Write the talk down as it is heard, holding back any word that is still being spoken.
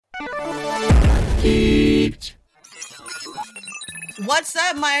What's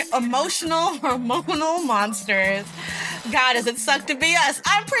up, my emotional, hormonal monsters? God, does it suck to be us?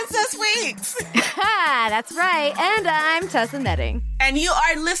 I'm Princess Weeks. That's right. And I'm Tessa Netting. And you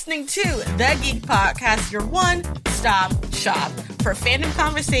are listening to The Geek Podcast, your one-stop shop for fandom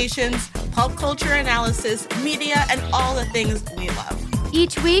conversations, pop culture analysis, media, and all the things we love.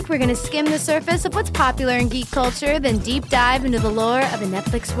 Each week, we're going to skim the surface of what's popular in geek culture, then deep dive into the lore of a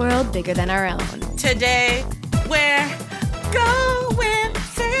Netflix world bigger than our own. Today, we're going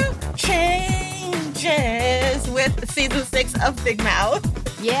through changes with season 6 of Big Mouth.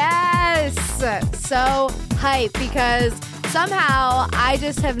 Yes! So hype because somehow I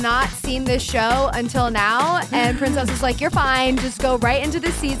just have not seen this show until now, and Princess was like, you're fine, just go right into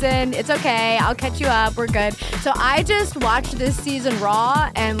the season. It's okay, I'll catch you up, we're good. So I just watched this season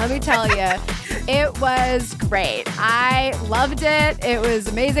raw, and let me tell you, it was great. I loved it. It was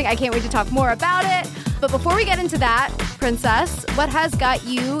amazing. I can't wait to talk more about it. But before we get into that, Princess, what has got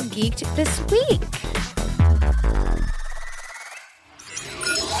you geeked this week?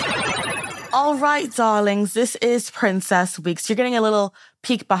 All right, darlings, this is Princess Weeks. You're getting a little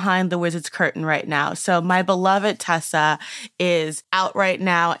peek behind the Wizard's curtain right now. So my beloved Tessa is out right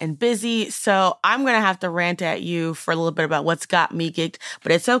now and busy. So I'm going to have to rant at you for a little bit about what's got me geeked.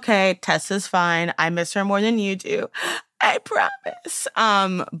 But it's okay. Tessa's fine. I miss her more than you do. I promise.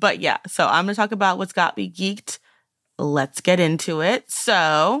 But yeah, so I'm going to talk about what's got me geeked. Let's get into it.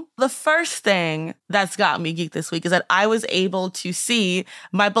 So the first thing that's got me geeked this week is that I was able to see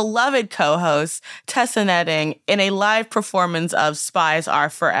my beloved co-host, Tessa Netting, in a live performance of Spies Are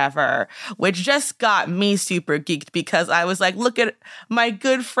Forever, which just got me super geeked because I was like, look at my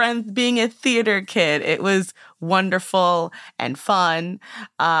good friend being a theater kid. It was wonderful and fun.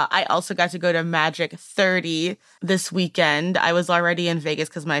 I also got to go to Magic 30 this weekend. I was already in Vegas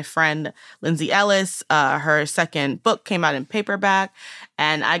because my friend Lindsay Ellis, her second book came out in paperback,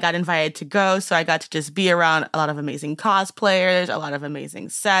 and I got invited to go. So I got to just be around a lot of amazing cosplayers, a lot of amazing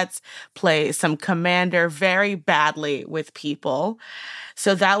sets, play some Commander very badly with people.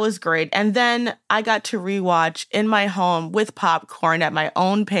 So that was great. And then I got to rewatch in my home with popcorn at my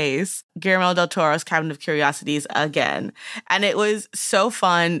own pace, Guillermo del Toro's Cabinet of Curiosities again. And it was so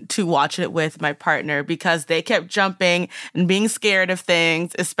fun to watch it with my partner because they kept jumping and being scared of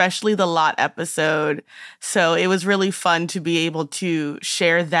things, especially the Lot episode. So it was really fun to be able to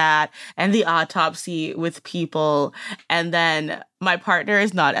share that and the autopsy with people. And then my partner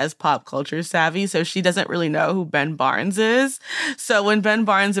is not as pop culture savvy, so she doesn't really know who Ben Barnes is. So when Ben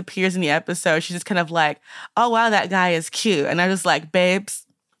Barnes appears in the episode, she's just kind of like, oh, wow, that guy is cute. And I was like, babes,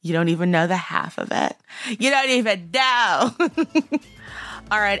 you don't even know the half of it. You don't even know.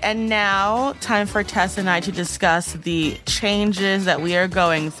 All right, and now time for Tess and I to discuss the changes that we are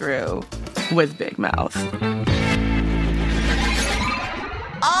going through with Big Mouth.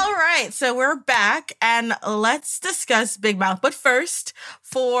 All right, so we're back, and let's discuss Big Mouth. But first,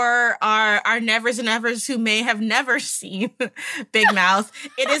 for our nevers and evers who may have never seen Big Mouth,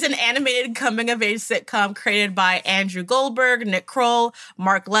 it is an animated coming-of-age sitcom created by Andrew Goldberg, Nick Kroll,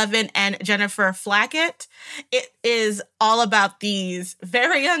 Mark Levin, and Jennifer Flackett. It is all about these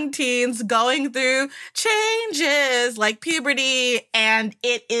very young teens going through changes like puberty, and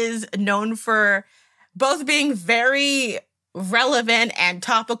it is known for both being very relevant and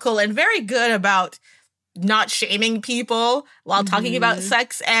topical and very good about not shaming people while talking about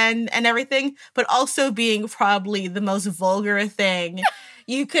sex and everything, but also being probably the most vulgar thing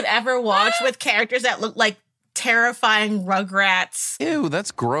you could ever watch with characters that look like terrifying Rugrats. Ew,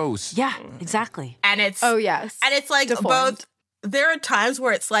 that's gross. Yeah, exactly. And it's yes. And it's like Deformed. both. There are times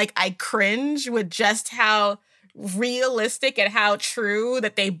where it's like I cringe with just how realistic and how true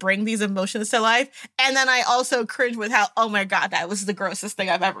that they bring these emotions to life. And then I also cringe with how, oh my God, that was the grossest thing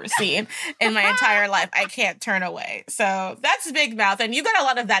I've ever seen in my entire life. I can't turn away. So that's Big Mouth. And you got a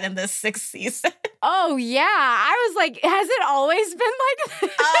lot of that in this 6th season. Oh, yeah. I was like, has it always been like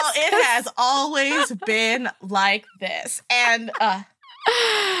this? Oh, it has always been like this. And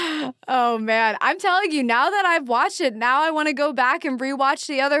oh, man. I'm telling you, now that I've watched it, now I want to go back and rewatch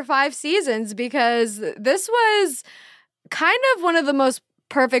the other 5 seasons because this was kind of one of the most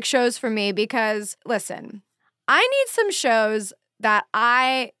perfect shows for me because, listen, I need some shows that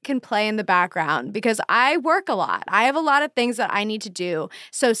I can play in the background because I work a lot. I have a lot of things that I need to do.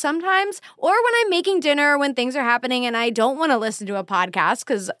 So sometimes, or when I'm making dinner, when things are happening and I don't want to listen to a podcast,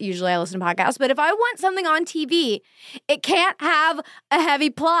 because usually I listen to podcasts, but if I want something on TV, it can't have a heavy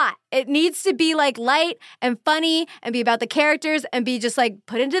plot. It needs to be like light and funny and be about the characters and be just like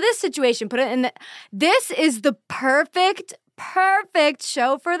put into this situation, put it in the... This is the perfect perfect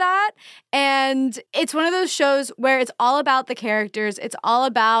show for that. And it's one of those shows where it's all about the characters. It's all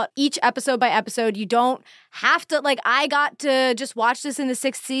about each episode by episode. You don't have to, like, I got to just watch this in the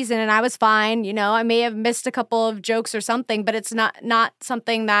 6th season and I was fine. You know, I may have missed a couple of jokes or something, but it's not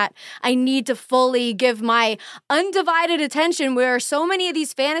something that I need to fully give my undivided attention, where so many of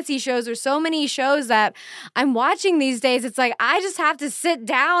these fantasy shows or so many shows that I'm watching these days, it's like I just have to sit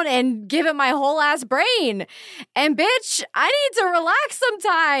down and give it my whole ass brain. And bitch, I need to relax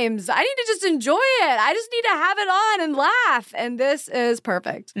sometimes. I need to just enjoy it. I just need to have it on and laugh. And this is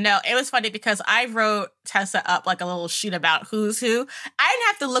perfect. No, it was funny because I wrote Tessa up like a little sheet about who's who. I didn't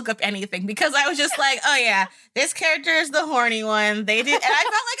have to look up anything because I was just like, oh yeah, this character is the horny one. They did. And I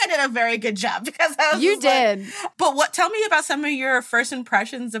felt like I did a very good job because I was You did. Like, but tell me about some of your first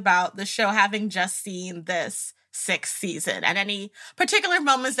impressions about the show, having just seen this 6th season, and any particular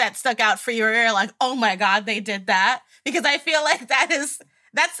moments that stuck out for you, where you're like, oh my God, they did that. Because I feel like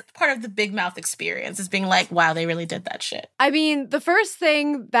that's part of the Big Mouth experience, is being like, wow, they really did that shit. I mean, the first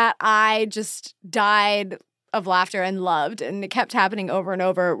thing that I just died of laughter and loved, and it kept happening over and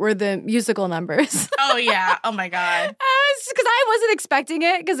over, were the musical numbers. Oh, yeah. Oh, my God. Because I wasn't expecting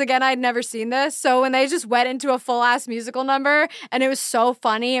it, because, again, I'd never seen this. So when they just went into a full-ass musical number, and it was so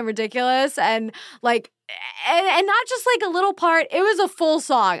funny and ridiculous, and, like, and not just like a little part, it was a full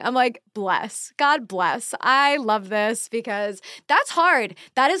song. I'm like, bless. God bless. I love this because that's hard.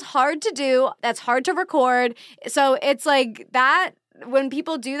 That is hard to do. That's hard to record. So it's like that, when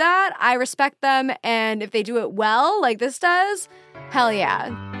people do that, I respect them. And if they do it well, like this does, hell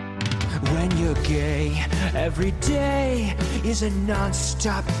yeah. When you're gay, every day is a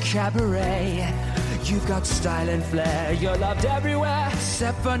non-stop cabaret. You've got style and flair, you're loved everywhere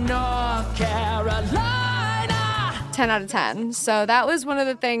except for North Carolina. 10 out of 10. So that was one of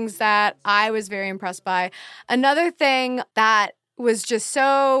the things that I was very impressed by. Another thing that was just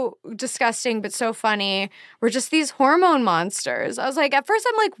so disgusting but so funny were just these hormone monsters. I was like, at first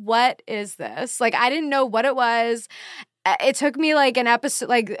I'm like, what is this? Like, I didn't know what it was. It took me like an episode,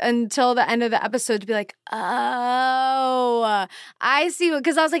 like until the end of the episode, to be like, oh, I see.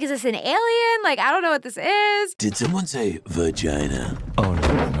 Because I was like, is this an alien? Like, I don't know what this is. Did someone say vagina? Oh,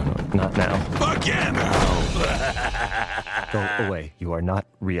 no, not now. Vagina! Go away. You are not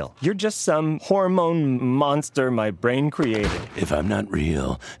real. You're just some hormone monster my brain created. If I'm not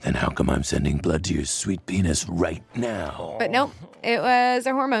real, then how come I'm sending blood to your sweet penis right now? But nope, it was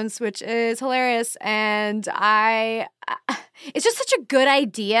their hormones, which is hilarious. And it's just such a good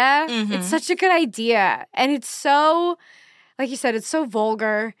idea. Mm-hmm. It's such a good idea. And it's so, like you said, it's so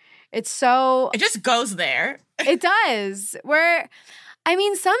vulgar. It just goes there. It does. Where, I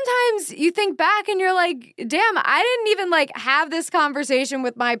mean, sometimes you think back and you're like, damn, I didn't even like have this conversation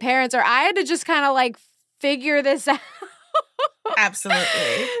with my parents, or I had to just kind of like figure this out.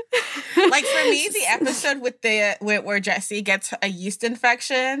 Absolutely. Like for me, the episode with where Jesse gets a yeast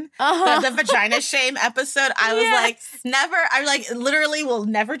infection, the vagina shame episode, I was like, never, I like literally will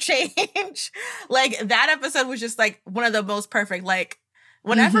never change. Like that episode was just like one of the most perfect. Like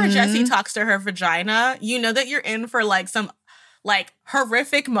whenever Jesse talks to her vagina, you know that you're in for like some like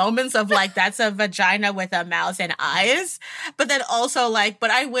horrific moments of like, that's a vagina with a mouth and eyes. But then also like,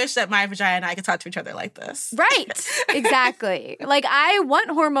 but I wish that my vagina and I could talk to each other like this. Right. Exactly. Like I want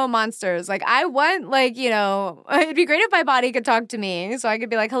hormone monsters. Like I want like, you know, it'd be great if my body could talk to me so I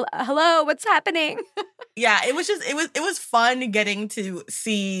could be like, hello, what's happening? Yeah, it was just, it was fun getting to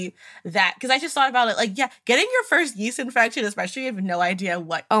see that. Because I just thought about it like, yeah, getting your first yeast infection, especially if you have no idea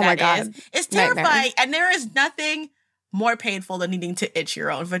what that is, it's terrifying. Nightmare. And there is nothing more painful than needing to itch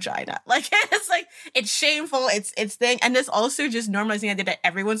your own vagina. Like, it's like, it's shameful, it's thing. And this also just normalizing the idea that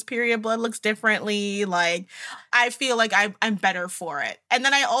everyone's period blood looks differently. Like, I feel like I'm better for it. And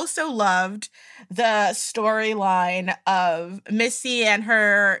then I also loved the storyline of Missy and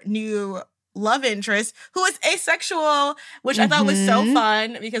her new love interest who is asexual, which I thought was so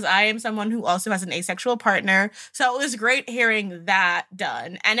fun because I am someone who also has an asexual partner. So it was great hearing that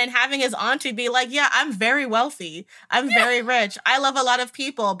done. And then having his auntie be like, yeah, I'm very wealthy. I'm very rich. I love a lot of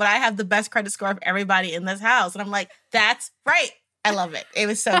people, but I have the best credit score of everybody in this house. And I'm like, that's right. I love it. It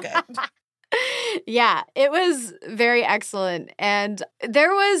was so good. Yeah, it was very excellent. And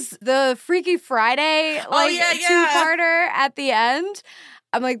there was the Freaky Friday two-parter at the end.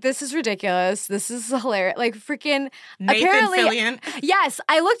 I'm like, this is ridiculous. This is hilarious. Like, freaking Nathan Fillion. Yes,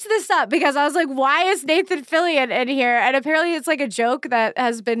 I looked this up because I was like, why is Nathan Fillion in here? And apparently it's like a joke that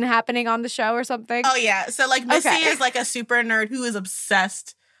has been happening on the show or something. Oh, yeah. So, like, Missy is like a super nerd who is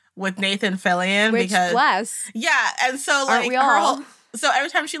obsessed with Nathan Fillion. Which, because bless. Yeah. And so, like, aren't we all? So every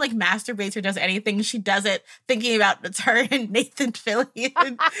time she like masturbates or does anything, she does it thinking about it's her and Nathan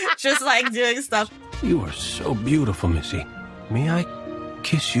Fillion just like doing stuff. You are so beautiful, Missy. May I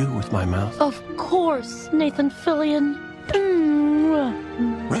kiss you with my mouth? Of course, Nathan Fillion.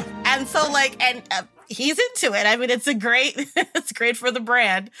 And so like, and he's into it. I mean, it's great for the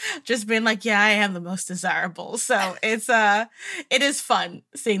brand. Just being like, yeah, I am the most desirable. So it is fun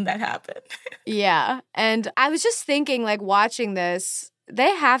seeing that happen. Yeah. And I was just thinking, like, watching this,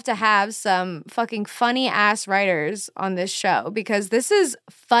 they have to have some fucking funny ass writers on this show because this is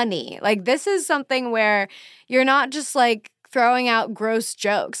funny. Like, this is something where you're not just like throwing out gross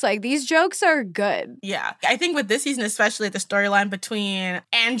jokes. Like, these jokes are good. Yeah. I think with this season, especially the storyline between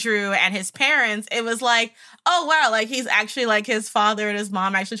Andrew and his parents, it was like, oh, wow, like he's actually like his father and his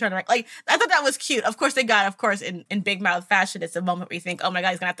mom actually trying to, like, I thought that was cute. Of course, in big mouth fashion, it's a moment where you think, oh my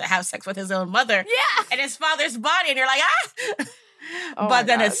God, he's going to have sex with his own mother. Yeah. And his father's body. And you're like, ah. Oh but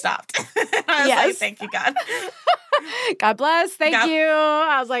then God. it stopped. I was like, thank you, God. God bless. Thank you.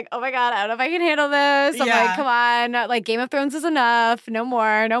 I was like, oh my God, I don't know if I can handle this. I'm like, come on. Like, Game of Thrones is enough. No more.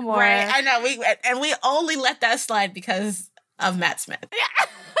 Right. I know. We only let that slide because of Matt Smith. Yeah.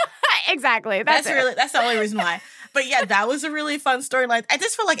 Exactly. That's the only reason why. But yeah, that was a really fun storyline. I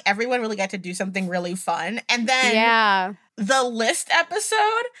just feel like everyone really got to do something really fun. And then the list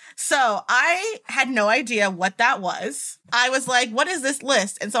episode. So I had no idea what that was. I was like, what is this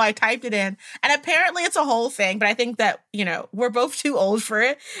list? And so I typed it in. And apparently it's a whole thing. But I think that, we're both too old for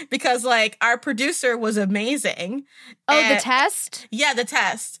it because like our producer was amazing. Oh, the test? Yeah, the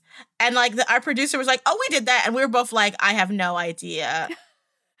test. And like our producer was like, oh, we did that. And we were both like, I have no idea.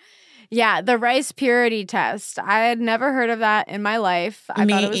 Yeah, the rice purity test. I had never heard of that in my life. I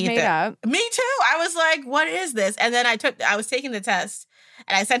thought it was made up. Me too. I was like, what is this? And then I was taking the test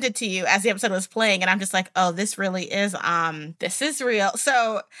and I sent it to you as the episode was playing. And I'm just like, oh, this really is, this is real.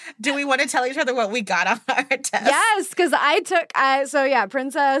 So do we want to tell each other what we got on our test? Yes, because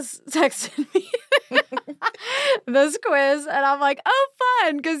Princess texted me this quiz and I'm like, oh,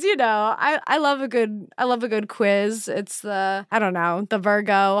 fun. Because, I love a good quiz. It's the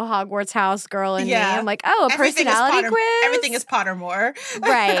Virgo Hogwarts house girl in me. I'm like, oh, a personality quiz? Everything is Pottermore.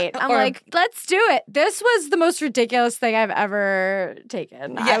 Right. I'm like, let's do it. This was the most ridiculous thing I've ever taken.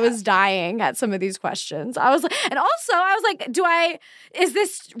 Yeah. I was dying at some of these questions. I was like, is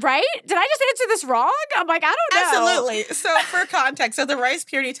this right? Did I just answer this wrong? I'm like, I don't know. Absolutely. So for context, the rice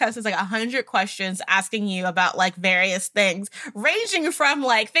purity test is like 100 questions asking you about like various things, ranging from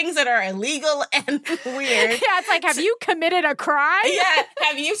like things that are illegal and weird. Yeah, it's like, have you committed a crime? Yeah.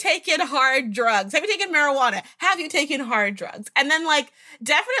 Have you taken hard drugs? Have you taken marijuana? Have you taken hard drugs? And then like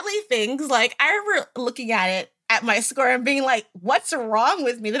definitely things like I remember looking at my score and being like, what's wrong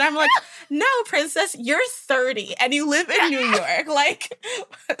with me? Then I'm like, no, Princess, you're 30 and you live in New York. Like,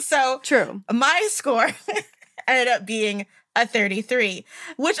 so true. My score ended up being a 33,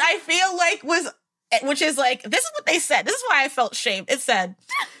 which I feel like which is like, this is what they said. This is why I felt shamed. It said,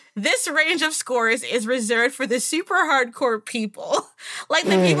 this range of scores is reserved for the super hardcore people, like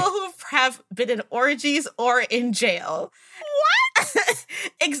the people who have been in orgies or in jail. What?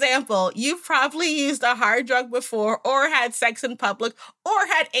 Example, you've probably used a hard drug before or had sex in public or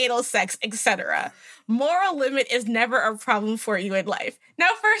had anal sex, etc. Moral limit is never a problem for you in life. Now,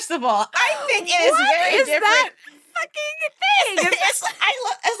 first of all, I think it is very different. That fucking thing?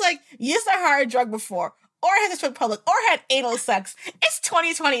 It's like, used a hard drug before or had sex in public or had anal sex. It's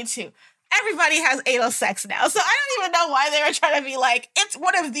 2022. Everybody has anal sex now. So I don't even know why they were trying to be like, it's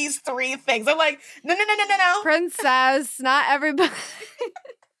one of these three things. I'm like, no. Princess, not everybody.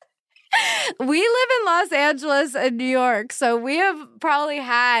 We live in Los Angeles and New York, so we have probably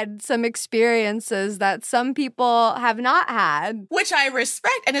had some experiences that some people have not had. Which I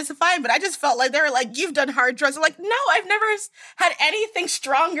respect, and it's fine, but I just felt like they were like, you've done hard drugs. I'm like, no, I've never had anything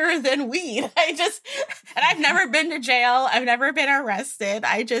stronger than weed. And I've never been to jail. I've never been arrested.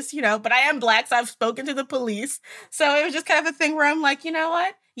 I just, but I am Black, so I've spoken to the police. So it was just kind of a thing where I'm like, you know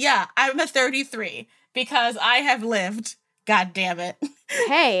what? Yeah, I'm a 33 because I have lived. God damn it.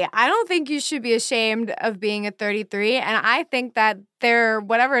 Hey, I don't think you should be ashamed of being a 33. And I think that their,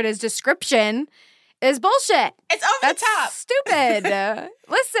 whatever it is, description is bullshit. It's over the top. Stupid.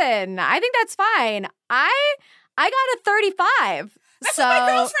 Listen, I think that's fine. I got a 35. That's what my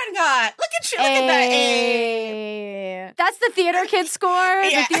girlfriend got. Look at you. Look at that. Hey. That's the Theater Kid score.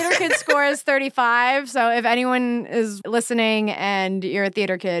 Yeah. The Theater Kid score is 35. So if anyone is listening and you're a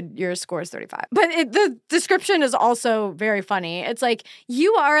theater kid, your score is 35. But the description is also very funny. It's like,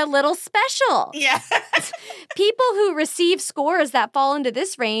 you are a little special. Yeah. People who receive scores that fall into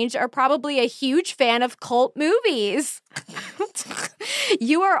this range are probably a huge fan of cult movies.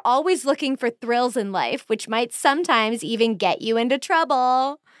 You are always looking for thrills in life, which might sometimes even get you into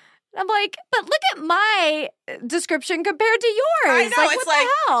trouble. I'm like, but look at my description compared to yours. I know, like, it's what the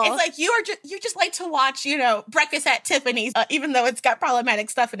hell? it's like you just like to watch, Breakfast at Tiffany's, even though it's got problematic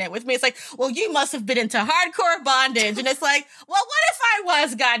stuff in it. With me, it's like, well, you must have been into hardcore bondage, and it's like, well, what if I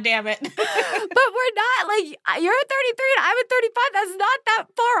was? God damn it! But we're not, like, you're at 33 and I'm at 35. That's not that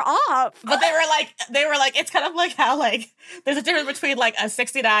far off. But they were like, it's kind of like how like there's a difference between like a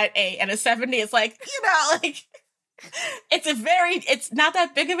 69A and a 70. It's like, like. It's not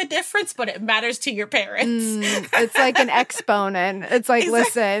that big of a difference, but it matters to your parents. It's like an exponent. It's like,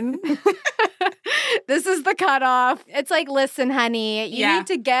 listen, this is the cutoff. It's like, listen, honey, you need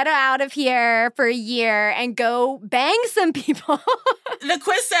to get out of here for a year and go bang some people. The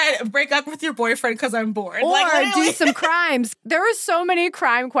quiz said, break up with your boyfriend because I'm bored. Or like, do some crimes. There were so many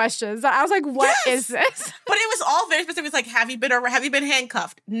crime questions. I was like, what is this? But it was all very specific. It's like, have you been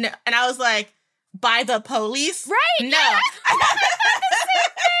handcuffed? No. And I was like, by the police? Right. No. Yes. I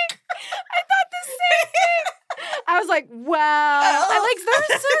thought the same thing. I was like, well, there were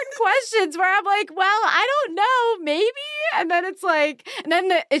certain questions where I'm like, well, I don't know, maybe. And then it's like,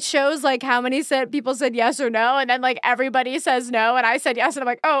 it shows like how many people said yes or no. And then like everybody says no. And I said yes. And I'm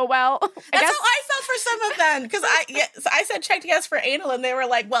like, oh, well. That's how I felt for some of them. Because I said checked yes for anal. And they were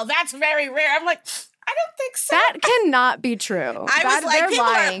like, well, that's very rare. I'm like, I don't think so. That cannot be true. They're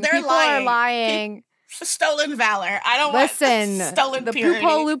lying. People are lying. Stolen valor. I don't Listen, want stolen the purity.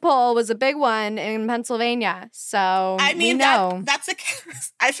 loophole was a big one in Pennsylvania. So I mean, we know. that's a.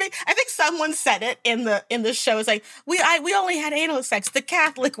 I think someone said it in the show. It's like we only had anal sex the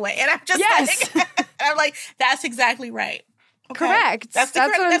Catholic way, and I'm just like, and I'm like, that's exactly right. Okay. Correct. That's what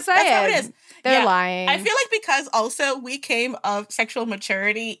I'm saying. That's how it is. They're lying. I feel like because also we came of sexual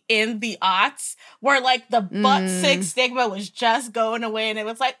maturity in the aughts where like the butt sick stigma was just going away and it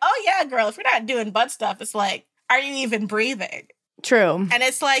was like, oh yeah, girl, if you're not doing butt stuff, it's like, are you even breathing? True. And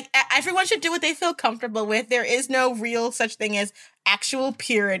it's like, everyone should do what they feel comfortable with. There is no real such thing as actual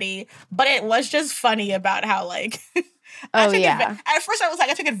purity, but it was just funny about how like, at first I was like,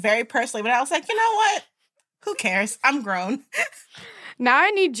 I took it very personally, but I was like, you know what? Who cares? I'm grown. Now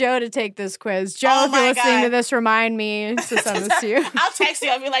I need Joe to take this quiz. Joe, if you're listening to this, remind me to send this to you. I'll text you.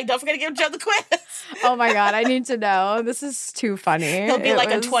 I'll be like, don't forget to give Joe the quiz. Oh my God, I need to know. This is too funny. He'll be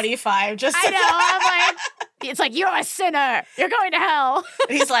a 25. Just I know. I'm like, it's like, you're a sinner. You're going to hell.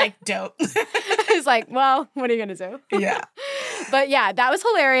 He's like, dope. He's like, well, what are you going to do? Yeah. But yeah, that was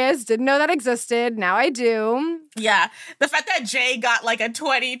hilarious. Didn't know that existed. Now I do. Yeah. The fact that Jay got like a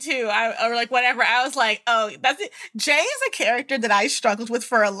 22 or like whatever, I was like, oh, that's it. Jay is a character that I struggled with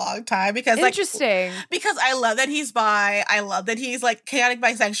for a long time because interesting. Because I love that he's bi. I love that he's like chaotic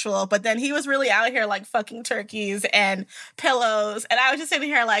bisexual, but then he was really out here like fucking turkeys and pillows. And I was just sitting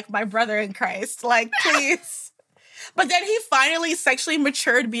here like, my brother in Christ, like, please. But then he finally sexually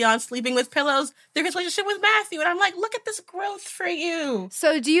matured beyond sleeping with pillows through his relationship with Matthew. And I'm like, look at this growth for you.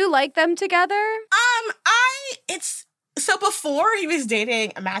 So do you like them together? So before he was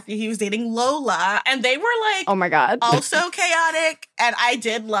dating Matthew, he was dating Lola. And they were like, oh my God, also chaotic. And I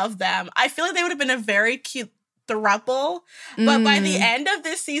did love them. I feel like they would have been a very cute throuple. But by the end of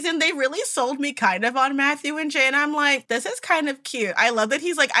this season, they really sold me kind of on Matthew and Jay. And I'm like, this is kind of cute. I love that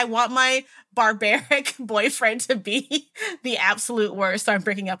he's like, I want my barbaric boyfriend to be the absolute worst, so I'm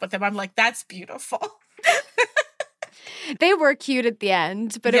breaking up with him. I'm like, that's beautiful. They were cute at the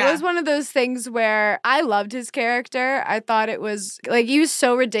end, but it was one of those things where I loved his character. I thought it was like, he was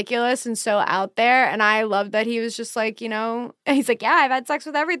so ridiculous and so out there. And I loved that he was just like, he's like, yeah, I've had sex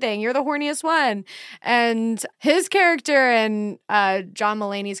with everything. You're the horniest one. And his character and John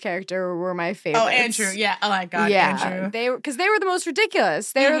Mulaney's character were my favorites. Oh, Andrew. Yeah. Oh my God. Yeah. Andrew. Because they were the most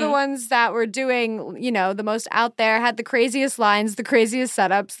ridiculous. They were the ones that were doing, the most out there, had the craziest lines, the craziest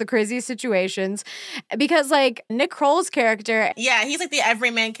setups, the craziest situations. Because like Nick Kroll's character. Yeah, he's like the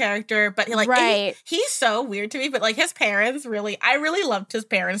everyman character, but he's so weird to me. But like his parents, I really loved his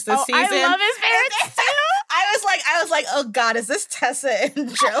parents this season. I love his parents too. I was like, oh God, is this Tessa and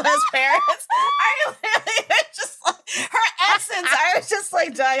Joe's parents? I really just like her essence. I was just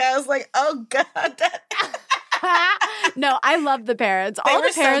like dying. I was like, oh God. No, I love the parents. All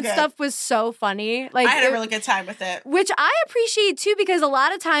the parent stuff was so funny. Like I had a really good time with it. Which I appreciate too, because a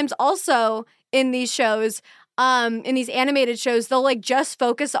lot of times also in these shows, in these animated shows, they'll like just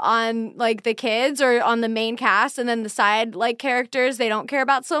focus on like the kids or on the main cast, and then the side like characters they don't care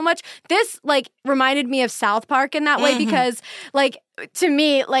about so much. This like reminded me of South Park in that way because like to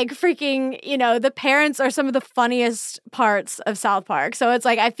me, like freaking, you know, the parents are some of the funniest parts of South Park. So it's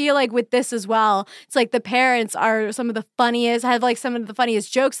like, I feel like with this as well, it's like the parents are some of the funniest, have like some of the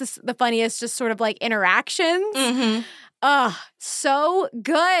funniest jokes, the funniest just sort of like interactions. So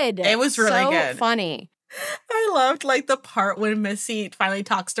good. It was really good. Funny. I loved like the part when Missy finally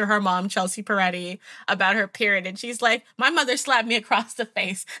talks to her mom, Chelsea Peretti, about her period. And she's like, my mother slapped me across the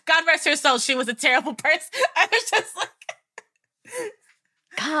face. God rest her soul. She was a terrible person. I was just like...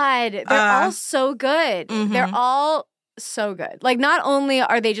 God, they're all so good. They're all so good. Like, not only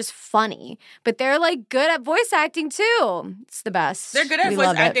are they just funny, but they're like good at voice acting too. It's the best. They're good at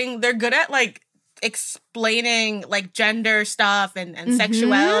voice acting. They're good at like explaining like gender stuff and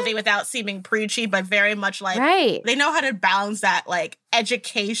sexuality without seeming preachy, but very much like they know how to balance that like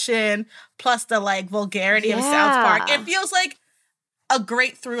education plus the like vulgarity of South Park. It feels like a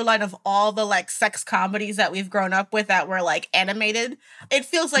great through line of all the like sex comedies that we've grown up with that were like animated. It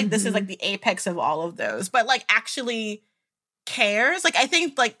feels like this is like the apex of all of those, but like actually cares. Like I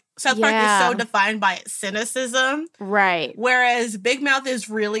think like South Park is so defined by its cynicism. Right. Whereas Big Mouth is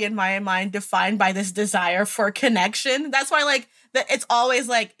really, in my mind, defined by this desire for connection. That's why like it's always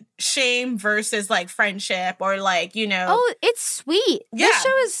like shame versus like friendship or like, you know. Oh, it's sweet. Yeah. This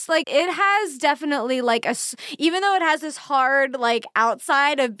show is like, it has definitely like even though it has this hard like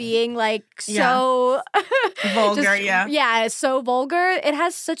outside of being like so vulgar, Yeah, it's so vulgar. It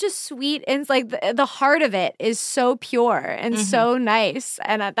has such a sweet, and it's like the heart of it is so pure and so nice.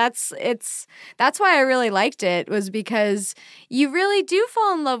 And that's why I really liked it, was because you really do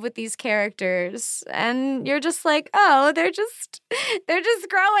fall in love with these characters and you're just like, oh, they're just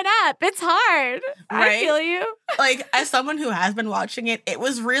growing up. It's hard. Right? I feel you. Like, as someone who has been watching it, it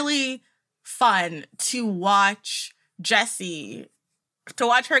was really fun to watch Jessie, to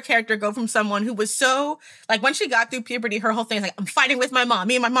watch her character go from someone who was so, like, when she got through puberty, her whole thing is like, I'm fighting with my mom.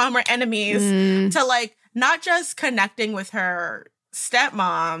 Me and my mom are enemies. To, like, not just connecting with her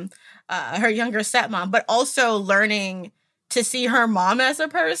stepmom, her younger stepmom, but also learning to see her mom as a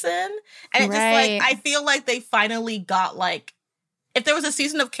person. And it just, like, I feel like they finally got, like, if there was a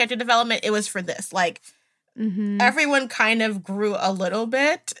season of character development, it was for this. Like, everyone kind of grew a little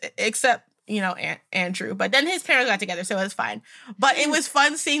bit, except, you know, Andrew. But then his parents got together, so it was fine. But it was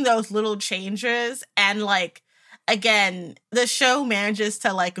fun seeing those little changes. And, like, again, the show manages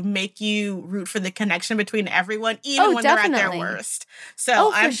to, like, make you root for the connection between everyone, even when they're at their worst.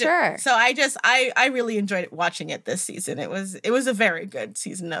 So I really enjoyed watching it this season. It was a very good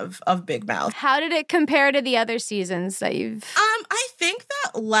season of Big Mouth. How did it compare to the other seasons that you've... I think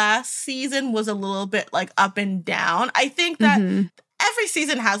that last season was a little bit, like, up and down. I think that every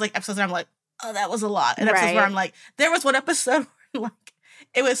season has, like, episodes where I'm like, oh, that was a lot. And episodes where I'm like, there was one episode where, like,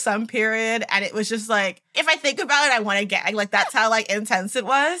 it was some period, and it was just like, if I think about it, I want to gag. Like, that's how, like, intense it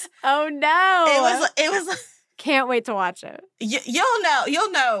was. Oh, no. It was can't wait to watch it.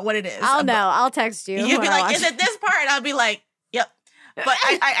 You'll know what it is. I'll know. I'll text you. You'll be like, is it this part? And I'll be like, yep. But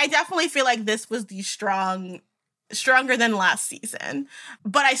I definitely feel like this was the stronger than last season.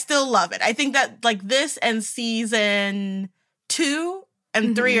 But I still love it. I think that, like, this and season 2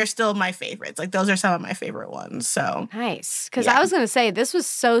 and 3 are still my favorites. Like, those are some of my favorite ones. So nice. Because I was going to say, this was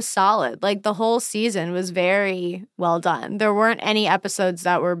so solid. Like, the whole season was very well done. There weren't any episodes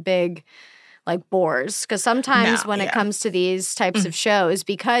that were big, like, bores. Because sometimes when it comes to these types of shows,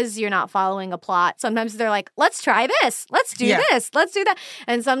 because you're not following a plot, sometimes they're like, let's try this. Let's do this. Let's do that.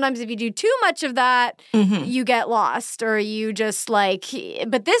 And sometimes if you do too much of that, you get lost, or you just, like...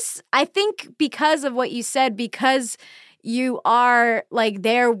 But this, I think, because of what you said, because... you are, like,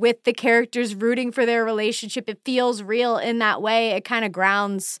 there with the characters, rooting for their relationship. It feels real in that way. It kind of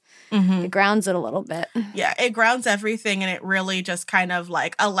grounds it a little bit. Yeah, it grounds everything, and it really just kind of,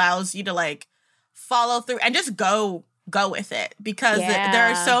 like, allows you to, like, follow through and just go with it. Because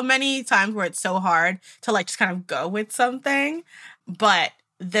there are so many times where it's so hard to, like, just kind of go with something. But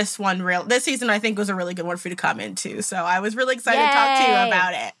this season, I think, was a really good one for you to come into. So I was really excited to talk to you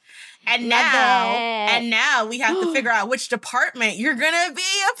about it. And now we have to figure out which department you're going to be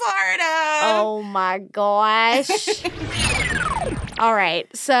a part of. Oh, my gosh. All right.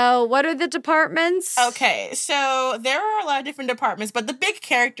 So what are the departments? Okay. So there are a lot of different departments, but the big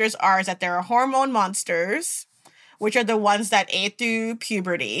characters are that there are hormone monsters, which are the ones that age through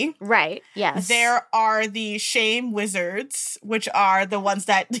puberty. Right. Yes. There are the shame wizards, which are the ones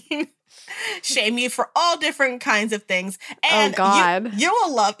that... shame you for all different kinds of things. And God. You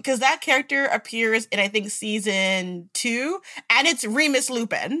will love, because that character appears in, I think, season 2, and it's Remus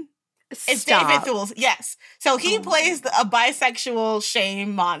Lupin. It's David Thewlis, yes. So he plays a bisexual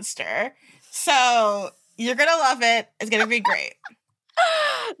shame monster. So you're going to love it. It's going to be great.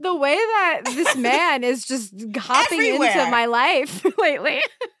 The way that this man is just hopping Everywhere. into my life lately.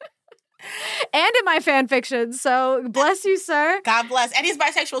 And in my fan fiction. So bless you, sir. God bless. And he's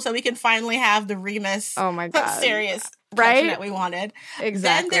bisexual, so we can finally have the Remus serious connection that we wanted.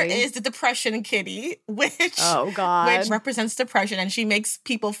 Exactly. Then there is the Depression Kitty, which represents depression, and she makes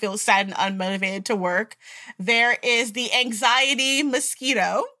people feel sad and unmotivated to work. There is the Anxiety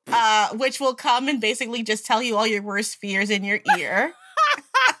Mosquito, which will come and basically just tell you all your worst fears in your ear.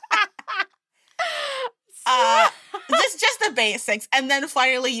 Just the basics. And then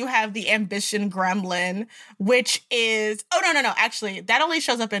finally you have the Ambition Gremlin, which is no. Actually, that only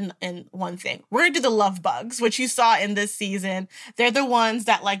shows up in one thing. We're gonna do the Love Bugs, which you saw in this season. They're the ones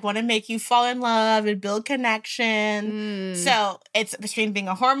that like want to make you fall in love and build connection. So it's between being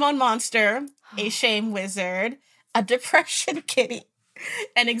a hormone monster, a shame wizard, a depression kitty,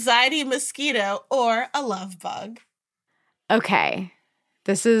 an anxiety mosquito, or a love bug. Okay.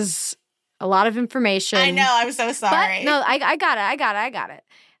 This is a lot of information. I know. I'm so sorry. But, no, I got it.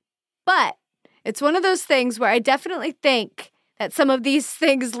 But it's one of those things where I definitely think that some of these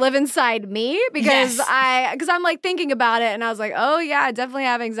things live inside me because I'm like thinking about it and I was like, oh yeah, I definitely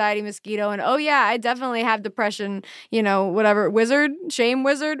have anxiety mosquito, and oh yeah, I definitely have depression, whatever, shame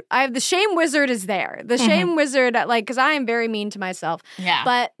wizard. I have the shame wizard is there. The shame wizard, like, because I am very mean to myself. Yeah.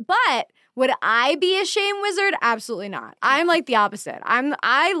 But would I be a shame wizard? Absolutely not. I'm like the opposite.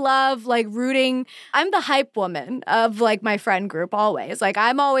 I love like rooting. I'm the hype woman of like my friend group always. Like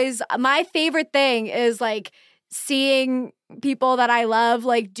my favorite thing is like seeing people that I love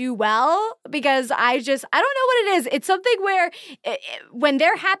like do well, because I don't know what it is. It's something where when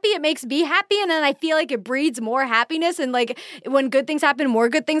they're happy, it makes me happy, and then I feel like it breeds more happiness, and like when good things happen, more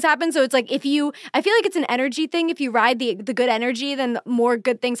good things happen. So it's like I feel like it's an energy thing. If you ride the good energy, then more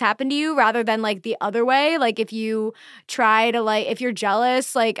good things happen to you rather than like the other way. Like if you try to like, if you're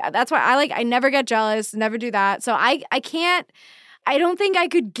jealous, like that's why I never get jealous, never do that. So I don't think I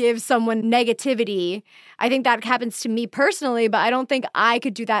could give someone negativity. I think that happens to me personally, but I don't think I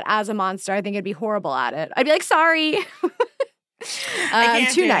could do that as a monster. I think I'd be horrible at it. I'd be like, sorry.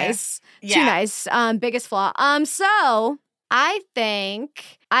 Too nice. Yeah. Too nice. Biggest flaw. So I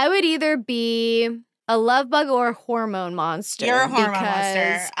think I would either be a love bug or a hormone monster. You're a hormone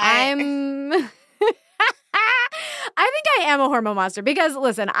monster. I think I am a hormone monster because,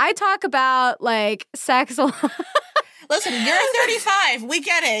 listen, I talk about like sex a lot. Listen, you're 35. We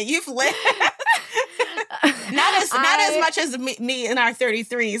get it. You've lived. not as much as me in our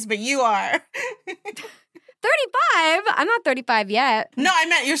 33s, but you are. 35? I'm not 35 yet. No, I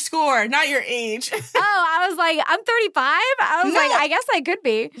meant your score, not your age. I was like, I'm 35? I was like, I guess I could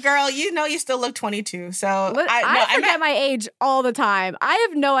be. Girl, you still look 22. So I forget my age all the time. I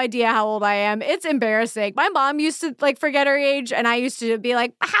have no idea how old I am. It's embarrassing. My mom used to like forget her age, and I used to be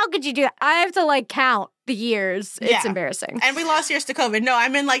like, how could you do that? I have to like count the years. It's embarrassing. And we lost years to COVID. No, I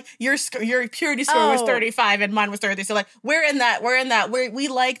mean like your purity score was 35 and mine was 30. So like we're in that we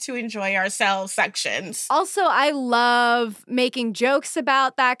like to enjoy ourselves sections. Also, I love making jokes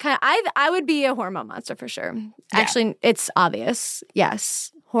about that kind of, I would be a hormone monster for sure. Yeah. Actually, it's obvious.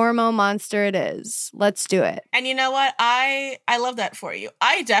 Yes. Hormone monster it is. Let's do it. And you know what? I love that for you.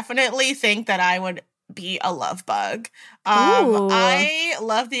 I definitely think that I would be a love bug. I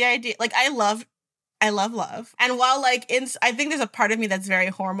love the idea. Like I love love. And while like I think there's a part of me that's very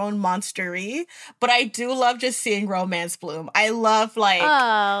hormone monster-y, but I do love just seeing romance bloom. I love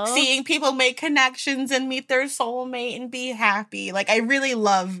like seeing people make connections and meet their soulmate and be happy. Like I really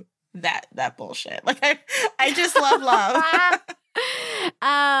love that bullshit. Like I just love love.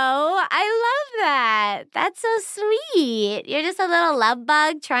 Oh, I love that. That's so sweet. You're just a little love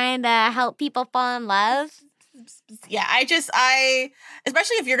bug trying to help people fall in love. Yeah,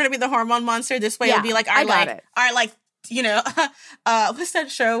 especially if you're gonna be the hormone monster, this way it'll be like our what's that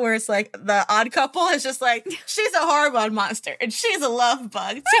show where it's like the odd couple is just like she's a hormone monster and she's a love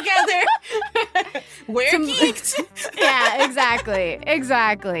bug together. We're geeked. Yeah,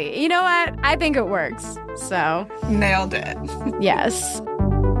 exactly. You know what? I think it works. So nailed it. Yes.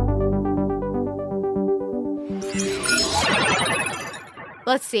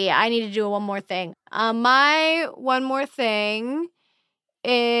 Let's see. I need to do one more thing. My one more thing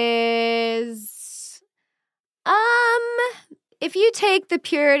is, if you take the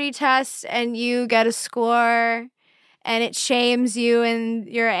purity test and you get a score and it shames you in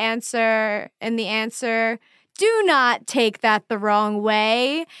your answer, do not take that the wrong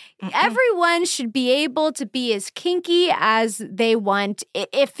way. Everyone should be able to be as kinky as they want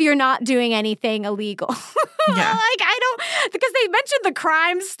if you're not doing anything illegal. Yeah. Because they mentioned the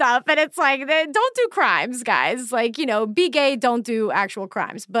crime stuff, and it's like, don't do crimes, guys. Like, be gay, don't do actual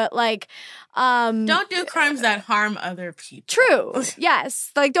crimes. But like, don't do crimes that harm other people. True.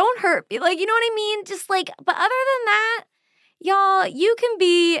 Yes. Like, don't hurt. Like, you know what I mean? Just like, but other than that, y'all, you can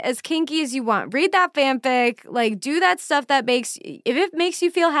be as kinky as you want. Read that fanfic. Like, do that stuff that if it makes you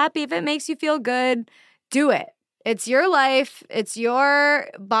feel happy, if it makes you feel good, do it. It's your life. It's your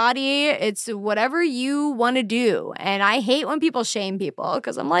body. It's whatever you want to do. And I hate when people shame people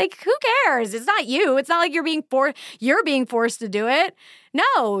because I'm like, who cares? It's not you. It's not like you're being forced to do it.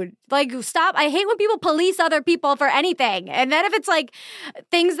 No, like, stop. I hate when people police other people for anything. And then if it's like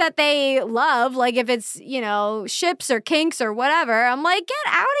things that they love, like if it's, ships or kinks or whatever, I'm like, get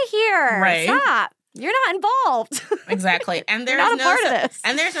out of here. Right. Stop. You're not involved. Exactly. And there's not a part of this.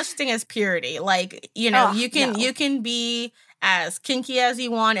 And there's no such thing as purity. Like, you can be as kinky as you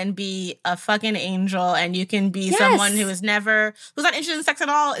want and be a fucking angel, and you can be someone who's not interested in sex at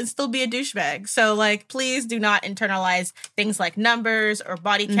all and still be a douchebag. So like, please do not internalize things like numbers or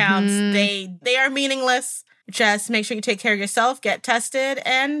body counts. They are meaningless. Just make sure you take care of yourself, get tested,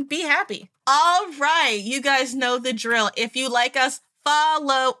 and be happy. All right. You guys know the drill. If you like us,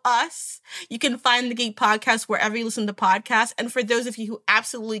 follow us. You can find the Geek Podcast wherever you listen to podcasts. And for those of you who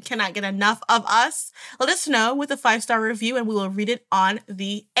absolutely cannot get enough of us, let us know with a 5-star review and we will read it on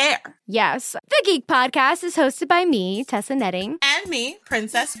the air. Yes. The Geek Podcast is hosted by me, Tessa Netting. And me,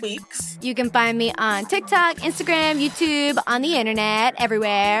 Princess Weeks. You can find me on TikTok, Instagram, YouTube, on the internet,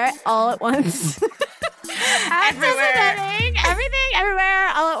 everywhere, all at once. Everywhere. Everything, everywhere,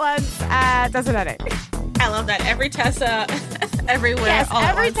 all at once. Tessa Netting. I love that. Every Tessa, everywhere. Yes, all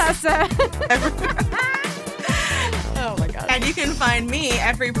every at once. Tessa. Oh my God. And you can find me,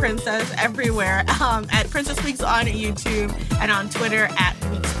 Every Princess, everywhere at Princess Weeks on YouTube and on Twitter at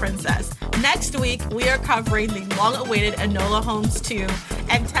Weeks Princess. Next week, we are covering the long-awaited Enola Holmes 2,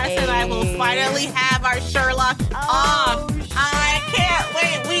 and Tessa and I will finally have our Sherlock on. I can't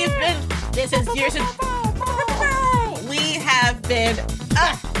wait. This is years and we have been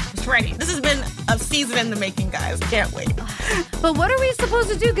ready. This has been a season in the making, guys. Can't wait. But what are we supposed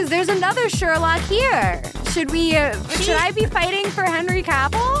to do? Because there's another Sherlock here. Should I be fighting for Henry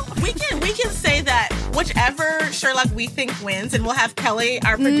Cavill? We can say that whichever Sherlock we think wins, and we'll have Kelly,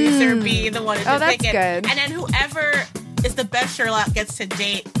 our producer, be the one to pick it. Good. And then whoever is the best Sherlock gets to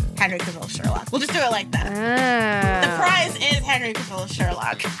date Henry Cavill Sherlock. We'll just do it like that. The prize is Henry Cavill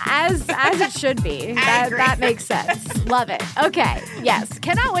Sherlock. As it should be. That makes sense. Love it. Okay. Yes.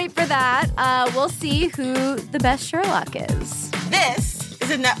 Cannot wait for that. We'll see who the best Sherlock is. This is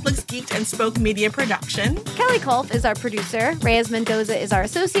a Netflix Geeked and Spoke Media production. Kelly Kolf is our producer. Reyes Mendoza is our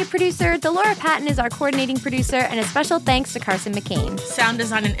associate producer. Delora Patton is our coordinating producer. And a special thanks to Carson McCain. Sound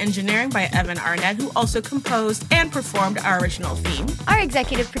design and engineering by Evan Arnett, who also composed and performed our original theme. Our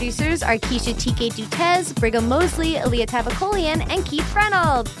executive producers are Keisha T.K. Dutez, Brigham Mosley, Aaliyah Tavakolian, and Keith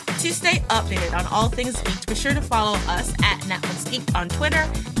Reynolds. To stay updated on all things Geeked, be sure to follow us at Netflix Geeked on Twitter,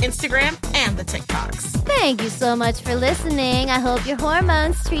 Instagram, and the TikToks. Thank you so much for listening. I hope your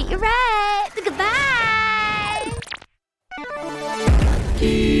hormones treat you right. Goodbye.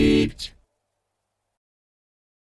 Geeked.